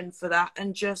attention for that,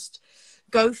 and just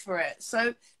go for it.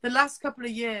 So the last couple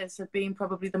of years have been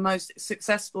probably the most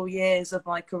successful years of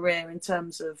my career in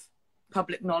terms of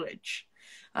public knowledge.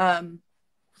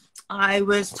 I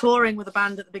was touring with a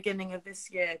band at the beginning of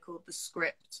this year called The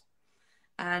Script,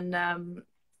 and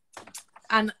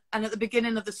And at the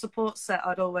beginning of the support set,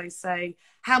 I'd always say,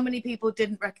 how many people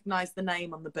didn't recognize the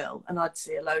name on the bill? And I'd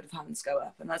see a load of hands go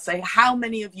up. And I'd say, how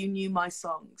many of you knew my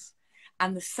songs?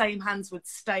 And the same hands would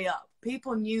stay up.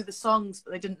 People knew the songs,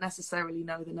 but they didn't necessarily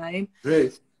know the name.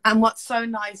 Great. And what's so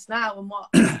nice now, and what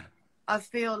I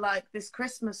feel like this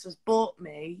Christmas has brought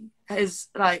me, is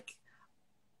like,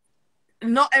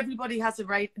 not everybody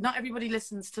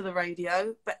listens to the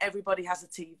radio, but everybody has a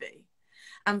TV.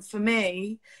 And for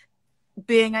me,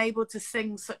 being able to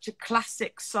sing such a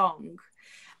classic song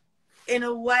in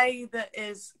a way that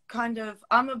is kind of,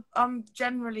 I'm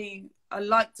generally, I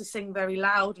like to sing very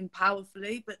loud and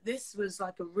powerfully, but this was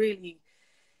like a really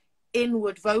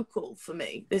inward vocal for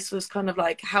me. This was kind of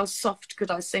like, how soft could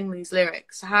I sing these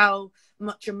lyrics? How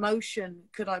much emotion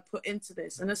could I put into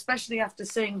this? And especially after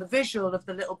seeing the visual of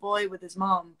the little boy with his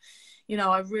mom, you know,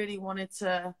 I really wanted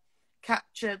to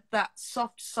capture that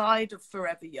soft side of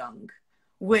Forever Young,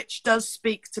 which does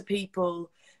speak to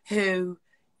people who,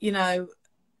 you know,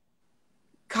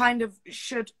 kind of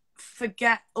should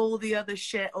forget all the other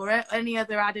shit or any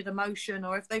other added emotion,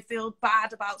 or if they feel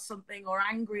bad about something or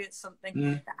angry at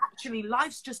something, actually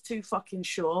life's just too fucking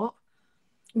short,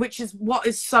 which is what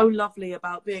is so lovely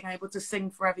about being able to sing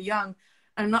Forever Young.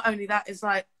 And not only that, is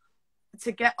like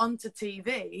to get onto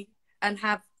TV and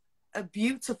have a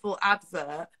beautiful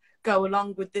advert go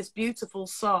along with this beautiful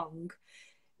song.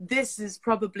 This is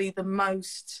probably the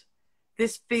most,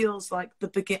 this feels like the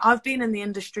begin. I've been in the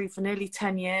industry for nearly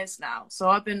 10 years now. So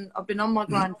I've been on my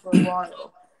grind for a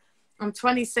while. I'm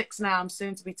 26 now. I'm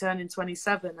soon to be turning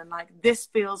 27. And like, this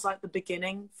feels like the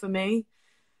beginning for me,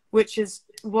 which is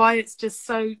why it's just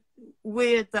so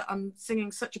weird that I'm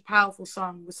singing such a powerful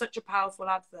song with such a powerful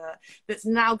advert that's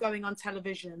now going on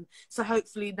television. So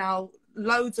hopefully now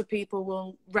loads of people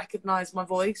will recognize my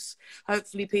voice.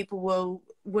 Hopefully people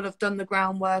will have done the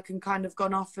groundwork and kind of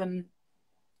gone off, and,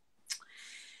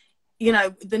 you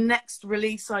know, the next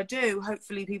release I do,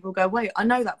 hopefully people go, wait, I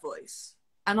know that voice.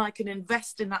 And I can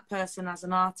invest in that person as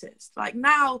an artist. Like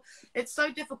now, it's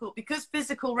so difficult because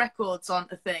physical records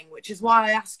aren't a thing, which is why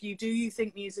I ask you, do you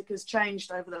think music has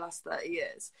changed over the last 30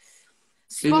 years?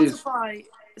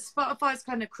 Spotify's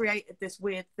kind of created this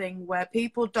weird thing where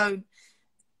people don't,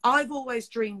 I've always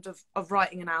dreamed of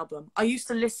writing an album. I used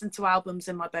to listen to albums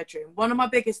in my bedroom. One of my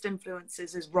biggest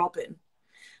influences is Robin.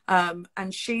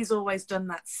 And she's always done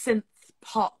that synth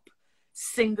pop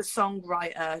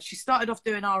singer-songwriter. She started off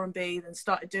doing R&B, then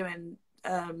started doing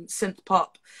synth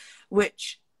pop,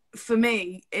 which for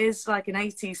me is like an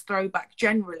 80s throwback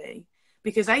generally,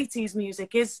 because 80s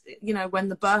music is, you know, when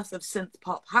the birth of synth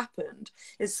pop happened,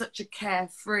 is such a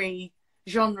carefree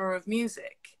genre of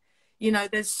music. You know,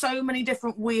 there's so many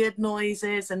different weird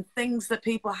noises and things that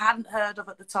people hadn't heard of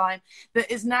at the time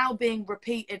that is now being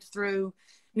repeated through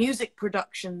music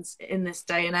productions in this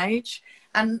day and age.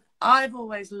 And I've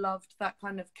always loved that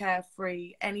kind of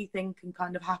carefree, anything can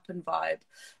kind of happen vibe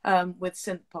with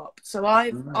synth pop. So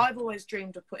I've always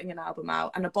dreamed of putting an album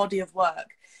out and a body of work,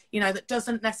 you know, that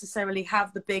doesn't necessarily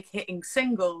have the big hitting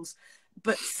singles,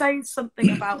 but says something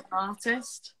about an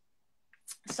artist.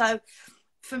 So,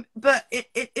 but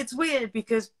it's weird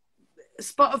because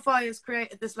Spotify has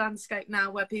created this landscape now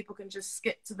where people can just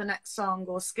skip to the next song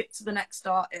or skip to the next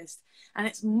artist, and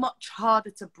it's much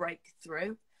harder to break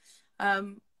through.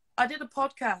 I did a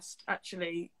podcast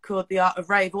actually called The Art of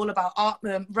Rave, all about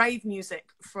rave music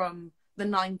from the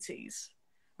 90s,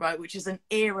 right? Which is an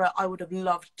era I would have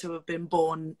loved to have been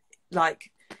born like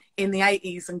in the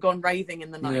 80s and gone raving in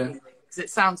the 90s, because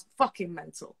it sounds fucking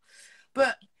mental.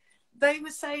 But they were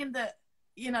saying that,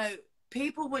 you know,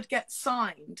 people would get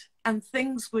signed and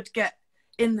things would get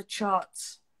in the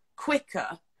charts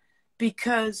quicker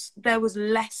because there was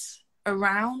less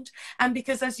around. And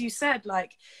because, as you said,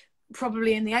 like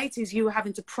probably in the 80s, you were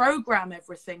having to program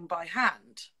everything by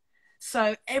hand.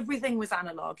 So everything was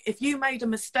analog. If you made a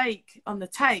mistake on the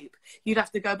tape, you'd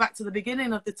have to go back to the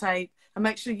beginning of the tape and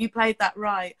make sure you played that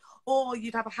right. Or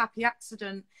you'd have a happy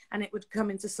accident and it would come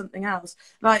into something else.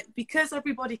 Like, because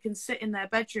everybody can sit in their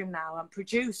bedroom now and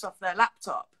produce off their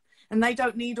laptop, and they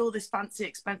don't need all this fancy,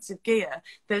 expensive gear,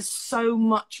 there's so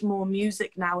much more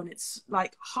music now, and it's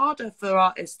like harder for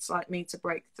artists like me to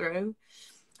break through.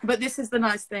 But this is the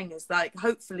nice thing, is like,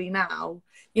 hopefully now,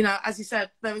 you know, as you said,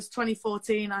 there was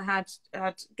 2014, I had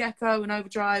Gecko and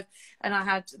Overdrive, and I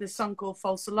had this song called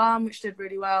False Alarm, which did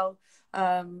really well,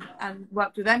 and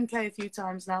worked with MK a few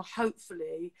times now.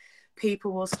 Hopefully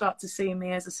people will start to see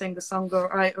me as a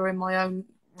singer-songwriter in my own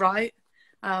right.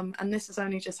 And this has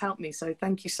only just helped me. So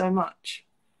thank you so much.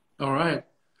 All right.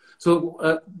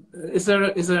 So is there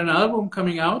an album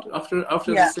coming out after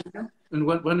the singer? And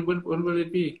when will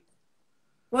it be?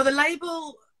 Well, the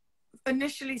label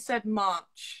initially said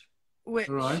March, which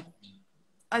Right.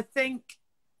 I think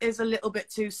is a little bit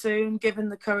too soon given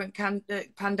the current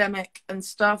pandemic and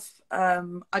stuff.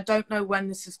 I don't know when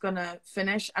this is going to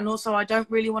finish. And also, I don't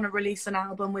really want to release an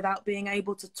album without being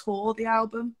able to tour the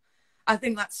album. I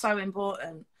think that's so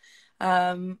important.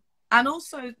 And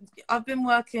also, I've been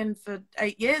working for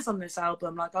 8 years on this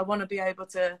album. Like, I want to be able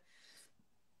to,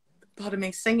 pardon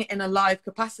me, sing it in a live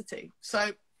capacity.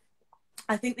 So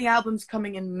I think the album's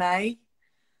coming in May.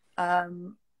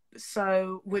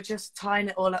 So we're just tying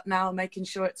it all up now and making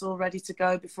sure it's all ready to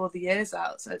go before the year's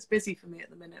out. So it's busy for me at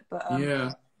the minute, but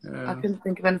Yeah. I couldn't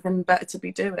think of anything better to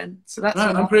be doing. So that's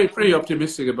I'm pretty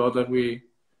optimistic about that. We,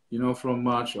 you know, from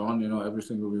March on, you know,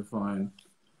 everything will be fine.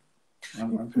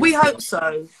 We hope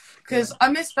so, because I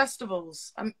miss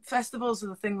festivals. Festivals are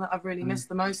the thing that I've really missed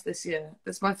the most this year.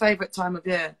 It's my favourite time of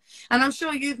year, and I'm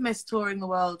sure you've missed touring the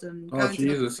world and going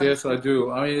Jesus, to yes, I do.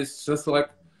 I mean, it's just like,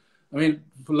 I mean,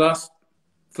 for the last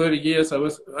 30 years,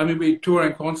 we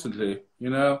touring constantly, you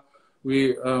know,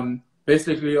 we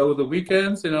basically over the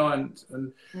weekends, you know, and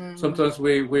sometimes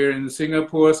we're in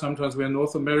Singapore, sometimes we're in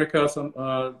North America,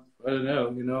 I don't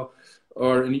know, you know,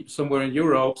 or somewhere in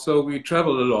Europe. So we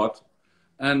travel a lot,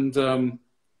 and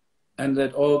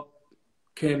that all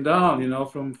came down, you know,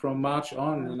 from March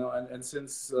on, you know, and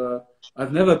since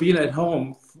I've never been at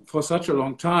home for such a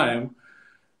long time,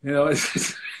 you know,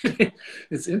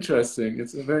 it's interesting.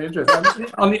 It's very interesting.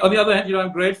 On the other hand, you know,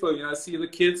 I'm grateful. You know, I see the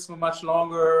kids for much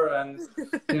longer, and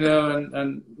you know,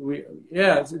 and we,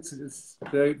 yeah, it's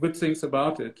there are good things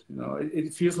about it. You know,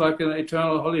 it feels like an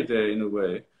eternal holiday in a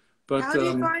way. But how do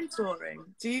you find touring?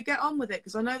 Do you get on with it?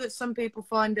 Because I know that some people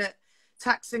find it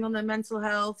taxing on their mental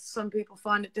health. Some people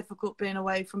find it difficult being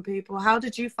away from people. How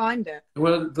did you find it?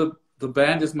 Well, the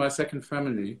band is my second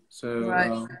family, so.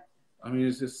 Right. I mean,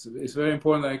 it's very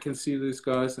important that I can see these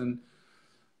guys and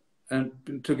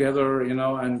together, you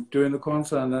know, and doing the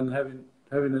concert and then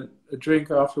having a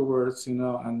drink afterwards, you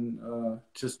know, and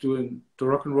just doing the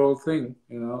rock and roll thing,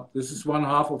 you know. This is one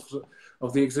half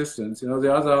of the existence, you know.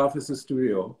 The other half is the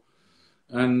studio,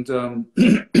 and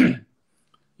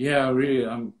yeah, really.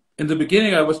 In the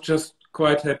beginning, I was just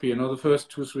quite happy, you know. The first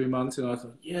 2-3 months, you know, I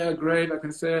thought, yeah, great, I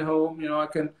can stay at home, you know, I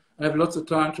have lots of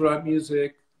time to write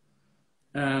music.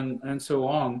 And so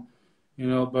on, you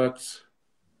know, but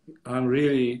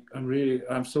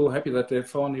I'm so happy that they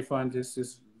finally find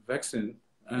this vaccine,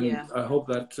 and I hope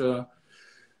that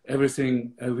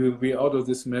everything will be out of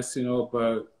this mess, you know,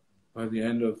 by the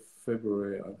end of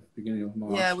February, beginning of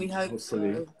March. Yeah, we hope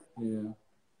hopefully. So. Yeah.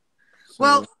 So,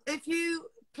 well, if you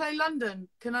play London,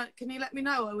 can you let me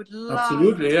know? I would love.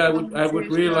 Absolutely, yeah, I would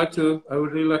really like to. I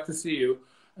would really like to see you,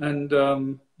 and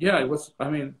yeah, it was. I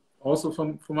mean. Also,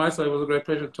 from my side, it was a great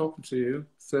pleasure talking to you.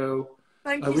 So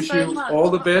I wish you all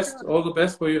the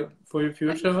best for your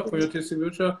future, for your artistic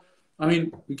future. I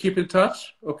mean, we keep in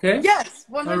touch, okay? Yes,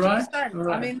 100%. All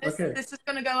right. I mean, this is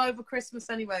going to go over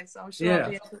Christmas anyway, so I'm sure I'll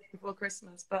be able to before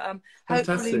Christmas. But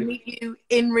hopefully meet you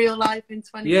in real life in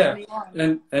 2021.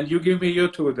 Yeah, and you give me your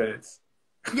tour dates.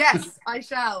 Yes, I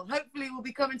shall. Hopefully, we'll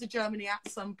be coming to Germany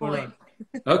at some point.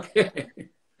 Right. Okay.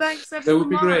 Thanks, everyone. That would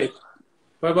be great.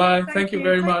 Bye-bye. Thank you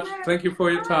very much. Care. Thank you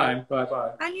for your time.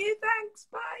 Bye-bye. And you, thanks.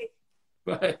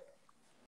 Bye. Bye.